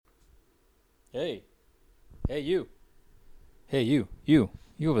Hey, hey, you. Hey, you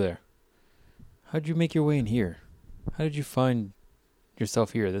over there. How'd you make your way in here? How did you find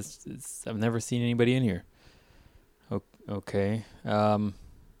yourself here? I've never seen anybody in here. Okay. Well,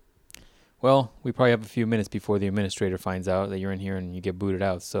 we probably have a few minutes before the administrator finds out that you're in here and you get booted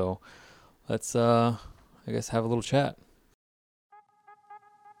out. So let's, I guess, have a little chat.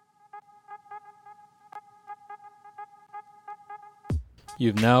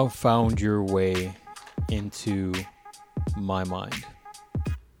 You've now found your way into my mind.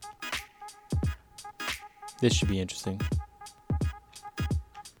 This should be interesting.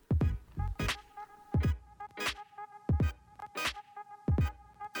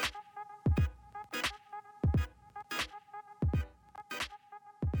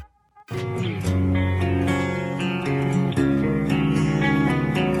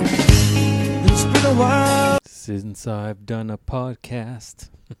 It's been a while Since I've done a podcast.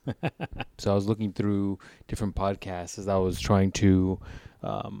 So I was looking through different podcasts as I was trying to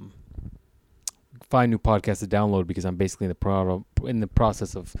find new podcasts to download because I'm basically in the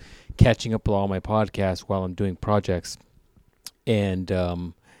process of catching up with all my podcasts while I'm doing projects. And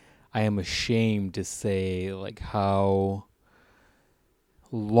I am ashamed to say like how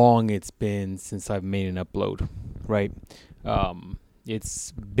long it's been since I've made an upload, right?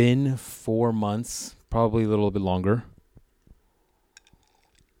 It's been 4 months, probably a little bit longer.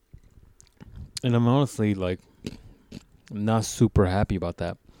 And I'm honestly like, I'm not super happy about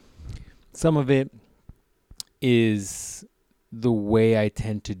that. Some of it is the way I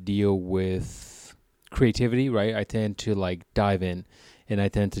tend to deal with creativity, right? I tend to like dive in and I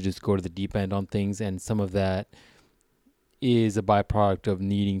tend to just go to the deep end on things. And some of that is a byproduct of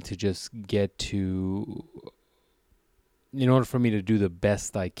needing to just get to, in order for me to do the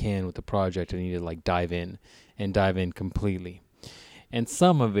best I can with the project, I need to like dive in completely. And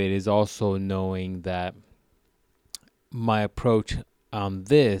some of it is also knowing that my approach on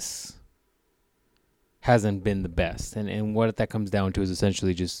this hasn't been the best. And what that comes down to is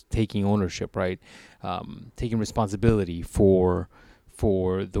essentially just taking ownership, right? Taking responsibility for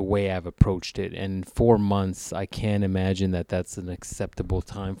the way I've approached it. And 4 months, I can't imagine that that's an acceptable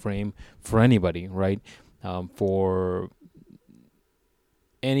time frame for anybody, right? For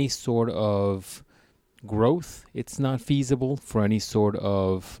any sort of growth, it's not feasible. For any sort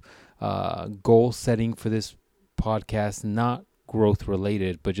of goal setting for this podcast, not growth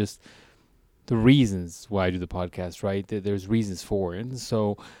related, but just the reasons why I do the podcast, right? There's reasons for it. And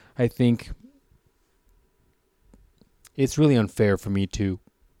so I think it's really unfair for me to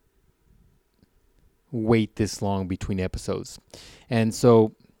wait this long between episodes. And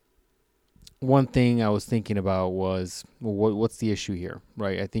so one thing I was thinking about was, well, what's the issue here,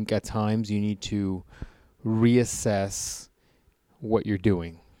 right? I think at times you need to reassess what you're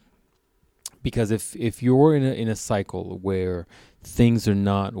doing. Because if you're in a cycle where things are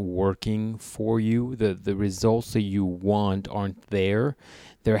not working for you, the results that you want aren't there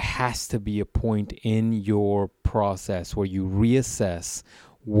has to be a point in your process where you reassess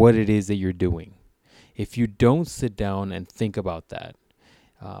what it is that you're doing. If you don't sit down and think about that,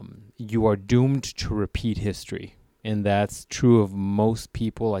 you are doomed to repeat history. And that's true of most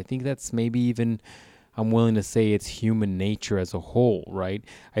people. I think that's maybe even, I'm willing to say it's human nature as a whole, right?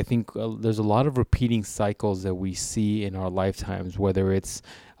 I think there's a lot of repeating cycles that we see in our lifetimes, whether it's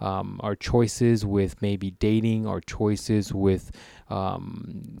our choices with maybe dating, our choices with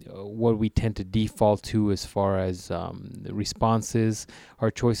what we tend to default to as far as the responses,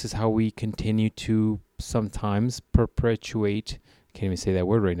 our choices, how we continue to sometimes perpetuate, can't even say that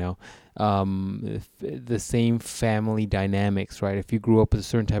word right now, the same family dynamics, right? If you grew up with a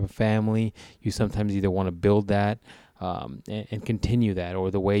certain type of family, you sometimes either want to build that and continue that, or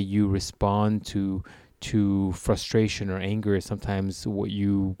the way you respond to frustration or anger is sometimes what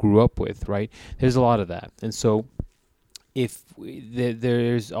you grew up with, right? There's a lot of that. And so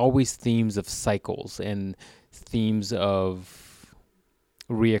there's always themes of cycles and themes of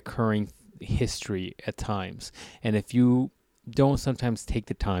reoccurring history at times. And if you don't sometimes take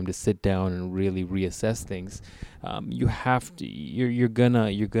the time to sit down and really reassess things, you have to, you're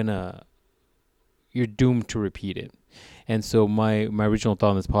doomed to repeat it. And so my original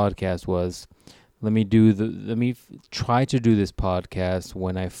thought on this podcast was, let me try to do this podcast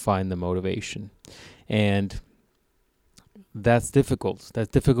when I find the motivation. And that's difficult. That's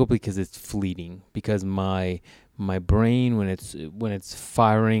difficult because it's fleeting, because my my brain, when it's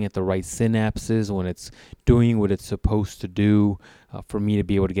firing at the right synapses, when it's doing what it's supposed to do, for me to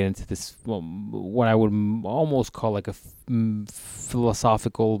be able to get into this, what I would almost call like a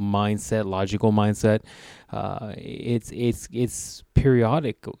philosophical mindset, logical mindset. It's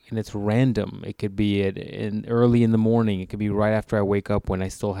periodic and it's random. It could be early in the morning. It could be right after I wake up when I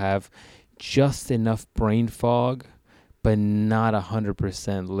still have just enough brain fog, but not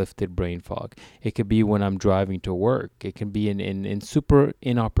 100% lifted brain fog. It could be when I'm driving to work. It can be in super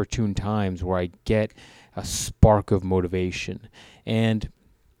inopportune times where I get a spark of motivation. And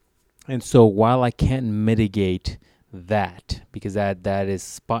so while I can't mitigate that, because that is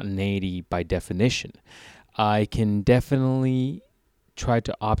spontaneity by definition, I can definitely try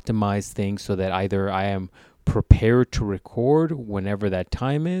to optimize things so that either I am prepared to record whenever that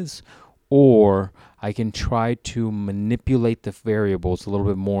time is, or I can try to manipulate the variables a little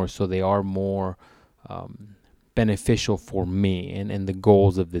bit more so they are more beneficial for me and the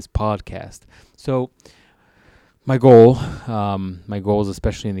goals of this podcast. So my goals,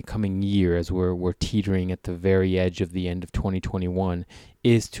 especially in the coming year, as we're teetering at the very edge of the end of 2021,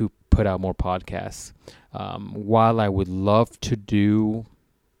 is to put out more podcasts. While I would love to do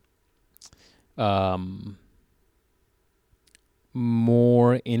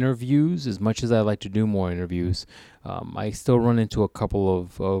more interviews, as much as I like to do more interviews, I still run into a couple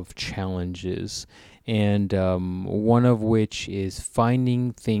of challenges, and one of which is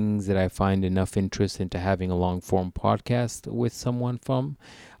finding things that I find enough interest into having a long-form podcast with someone from.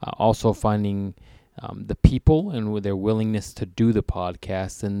 Also finding the people and their willingness to do the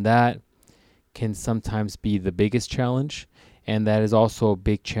podcast, and that can sometimes be the biggest challenge. And that is also a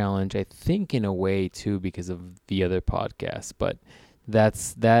big challenge, I think, in a way, too, because of the other podcasts. But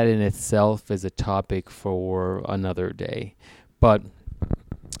that in itself is a topic for another day. But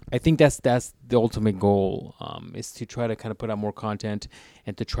I think that's the ultimate goal, is to try to kind of put out more content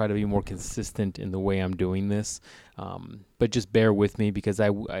and to try to be more consistent in the way I'm doing this. But just bear with me, because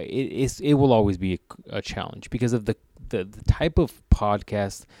it will always be a challenge because of the type of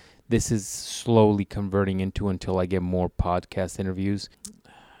podcast this is slowly converting into until I get more podcast interviews.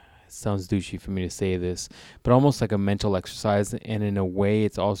 It sounds douchey for me to say this, but almost like a mental exercise. And in a way,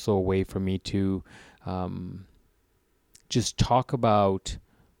 it's also a way for me to just talk about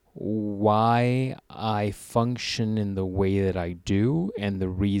why I function in the way that I do and the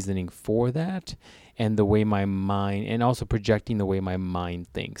reasoning for that, and the way my mind, and also projecting the way my mind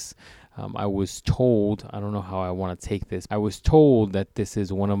thinks. I was told, I don't know how I want to take this, I was told that this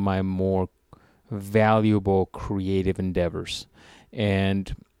is one of my more valuable creative endeavors.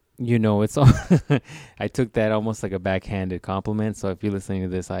 And, it's I took that almost like a backhanded compliment. So if you're listening to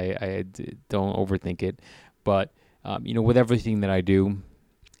this, I don't overthink it. But, with everything that I do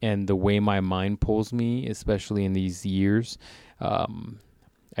and the way my mind pulls me, especially in these years,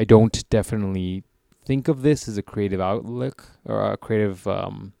 I don't definitely think of this as a creative outlook or a creative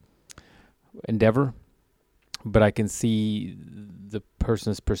endeavor, but I can see the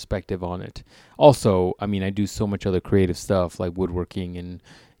person's perspective on it. Also, I do so much other creative stuff like woodworking and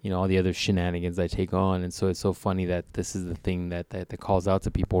all the other shenanigans I take on, and so it's so funny that this is the thing that calls out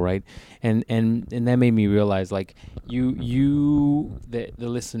to people, right? And that made me realize, like, the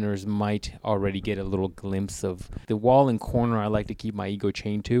listeners might already get a little glimpse of the wall and corner I like to keep my ego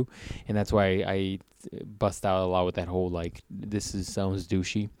chained to, and that's why I bust out a lot with that whole, like, sounds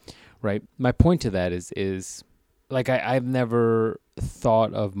douchey. Right. My point to that is like I've never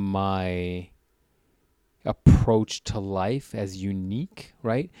thought of my approach to life as unique,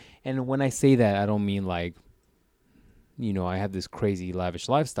 right? And when I say that, I don't mean like, I have this crazy lavish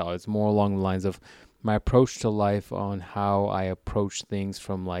lifestyle. It's more along the lines of my approach to life, on how I approach things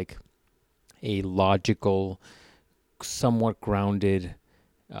from like a logical, somewhat grounded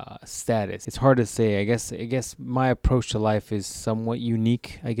status. It's hard to say. I guess my approach to life is somewhat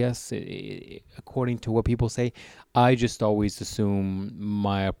unique, I guess, according to what people say. I just always assume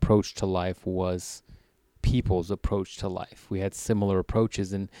my approach to life was people's approach to life. We had similar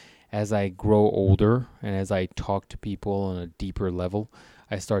approaches, and as I grow older and as I talk to people on a deeper level,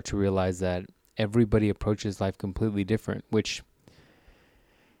 I start to realize that everybody approaches life completely different, which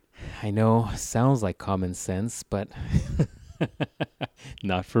I know sounds like common sense, but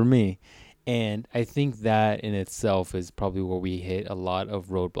not for me. And I think that in itself is probably where we hit a lot of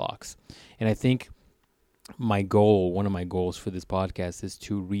roadblocks. And I think one of my goals for this podcast is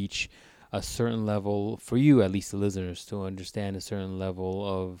to reach a certain level, for you, at least the listeners, to understand a certain level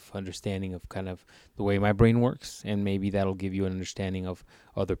of understanding of kind of the way my brain works. And maybe that'll give you an understanding of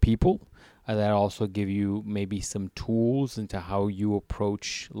other people. That'll also give you maybe some tools into how you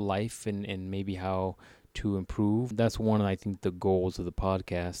approach life, and maybe how to improve. That's one of, I think, the goals of the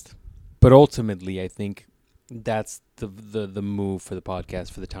podcast. But ultimately, I think that's the move for the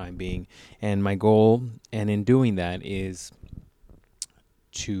podcast for the time being. And my goal, and in doing that, is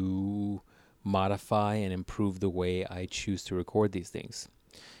to modify and improve the way I choose to record these things.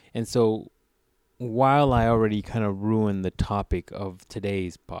 And so while I already kind of ruined the topic of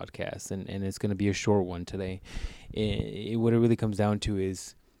today's podcast, and it's going to be a short one today, what it really comes down to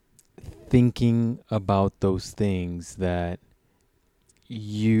is thinking about those things that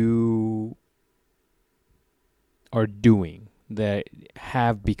you are doing that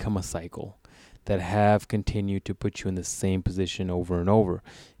have become a cycle, that have continued to put you in the same position over and over.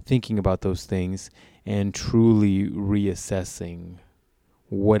 Thinking about those things and truly reassessing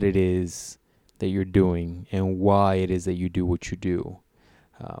what it is that you're doing and why it is that you do what you do.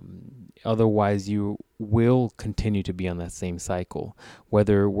 Otherwise, you will continue to be on that same cycle.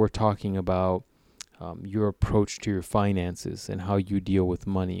 Whether we're talking about your approach to your finances and how you deal with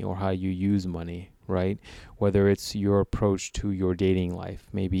money or how you use money, right? Whether it's your approach to your dating life.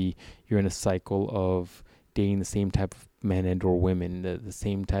 Maybe you're in a cycle of dating the same type of men and or women, the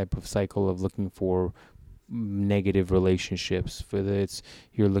same type of cycle of looking for negative relationships. Whether it's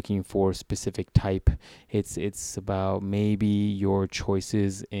you're looking for a specific type, it's about maybe your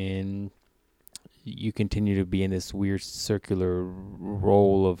choices in, you continue to be in this weird circular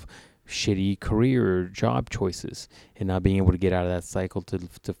role of shitty career or job choices and not being able to get out of that cycle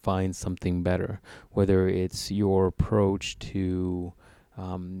to find something better. Whether it's your approach to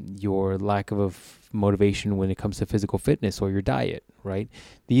your lack of motivation when it comes to physical fitness or your diet, right?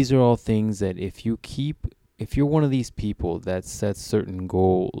 These are all things that if you're one of these people that sets certain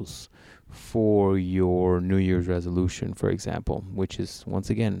goals for your New Year's resolution, for example, which is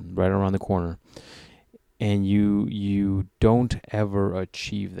once again right around the corner, and you don't ever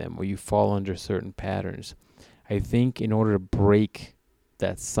achieve them or you fall under certain patterns, I think in order to break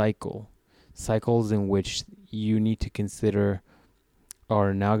that cycles in which you need to consider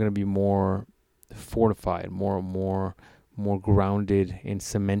are now going to be more fortified, more grounded and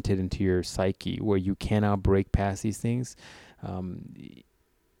cemented into your psyche, where you cannot break past these things.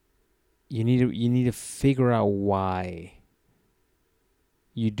 You need to figure out why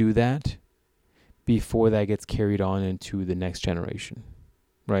you do that before that gets carried on into the next generation,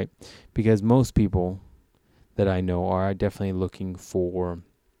 right? Because most people that I know are definitely looking for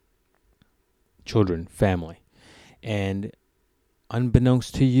children, family, and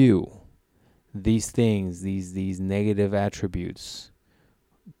unbeknownst to you, these things, these negative attributes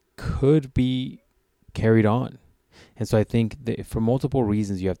could be carried on. And so I think that for multiple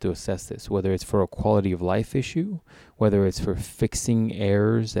reasons you have to assess this, whether it's for a quality of life issue, whether it's for fixing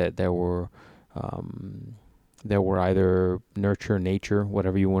errors that were either nurture, nature,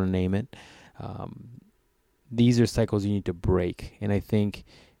 whatever you want to name it. These are cycles you need to break. And I think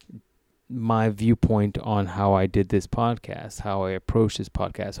my viewpoint on how I did this podcast, how I approached this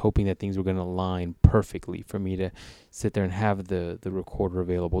podcast, hoping that things were going to align perfectly for me to sit there and have the recorder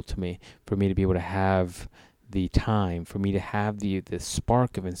available to me, for me to be able to have the time, for me to have the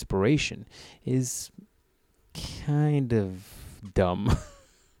spark of inspiration, is kind of dumb.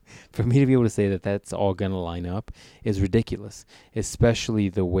 For me to be able to say that that's all going to line up is ridiculous, especially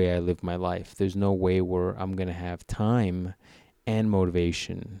the way I live my life. There's no way where I'm going to have time and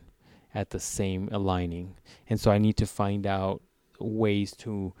motivation at the same aligning. And so I need to find out ways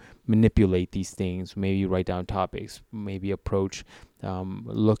to manipulate these things, maybe write down topics, maybe approach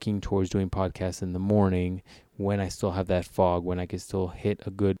looking towards doing podcasts in the morning when I still have that fog, when I can still hit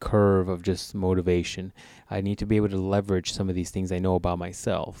a good curve of just motivation. I need to be able to leverage some of these things I know about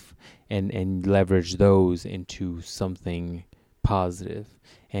myself and leverage those into something positive.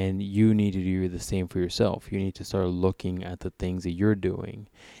 And you need to do the same for yourself. You need to start looking at the things that you're doing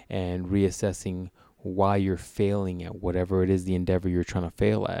and reassessing why you're failing at whatever it is, the endeavor you're trying to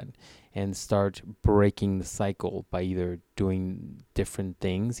fail at, and start breaking the cycle by either doing different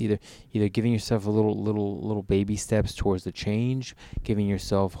things, either giving yourself a little baby steps towards the change, giving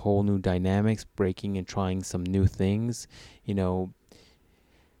yourself whole new dynamics, breaking and trying some new things.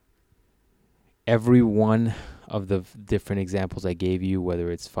 Every one of the different examples I gave you,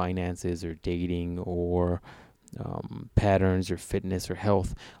 whether it's finances or dating or patterns or fitness or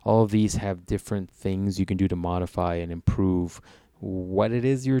health, all of these have different things you can do to modify and improve what it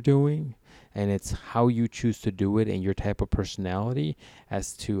is you're doing. And it's how you choose to do it and your type of personality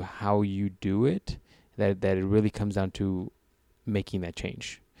as to how you do it that it really comes down to making that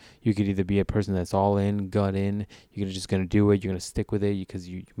change. You could either be a person that's all in, gut in, you're just going to do it, you're going to stick with it because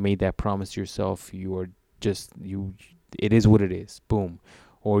you made that promise to yourself, it is what it is, boom.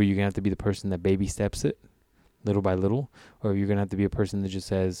 or you're going to have to be the person that baby steps it little by little, or you're going to have to be a person that just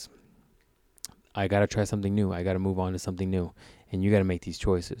says, I got to try something new. I got to move on to something new. And you got to make these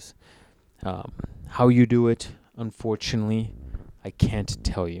choices. How you do it, unfortunately, I can't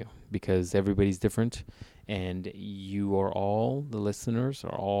tell you because everybody's different. And you are all, the listeners,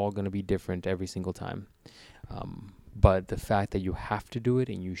 are all going to be different every single time. But the fact that you have to do it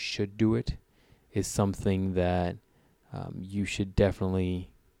and you should do it is something that you should definitely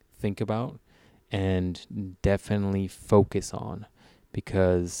think about and definitely focus on,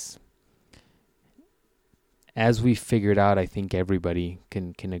 because as we figured out, I think everybody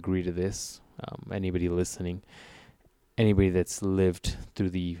can agree to this. Anybody listening, anybody that's lived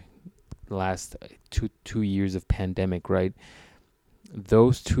through the last two years of pandemic, right?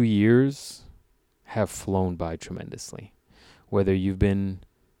 Those 2 years have flown by tremendously. Whether you've been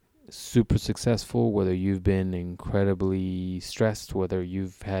super successful, whether you've been incredibly stressed, whether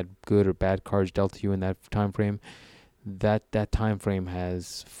you've had good or bad cards dealt to you in that time frame, that time frame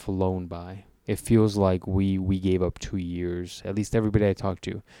has flown by. It feels like we gave up 2 years. At least everybody I talk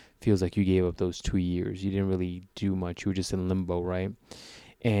to feels like you gave up those 2 years. You didn't really do much. You were just in limbo, right?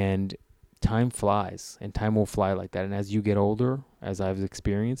 And time flies, and time will fly like that. And as you get older, as I've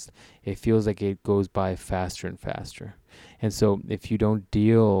experienced, it feels like it goes by faster and faster. And so if you don't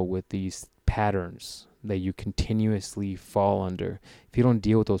deal with these patterns that you continuously fall under, if you don't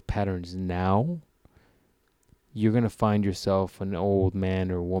deal with those patterns now, you're going to find yourself an old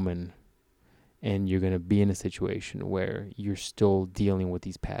man or woman, and you're going to be in a situation where you're still dealing with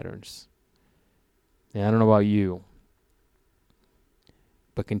these patterns. And I don't know about you,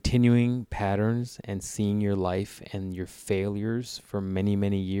 but continuing patterns and seeing your life and your failures for many,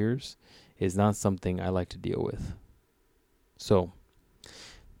 many years is not something I like to deal with. So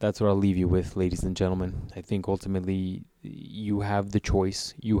that's what I'll leave you with, ladies and gentlemen. I think ultimately you have the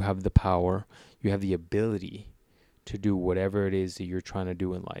choice, you have the power, you have the ability to do whatever it is that you're trying to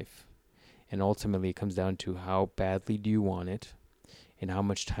do in life. And ultimately it comes down to how badly do you want it, and how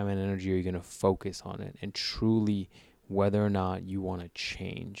much time and energy are you going to focus on it, and truly whether or not you want to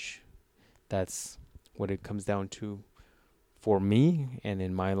change. That's what it comes down to for me, and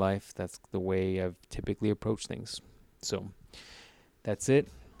in my life, that's the way I've typically approached things. So that's it.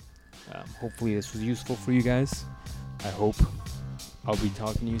 Hopefully this was useful for you guys. I hope I'll be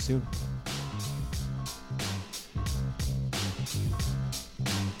talking to you soon.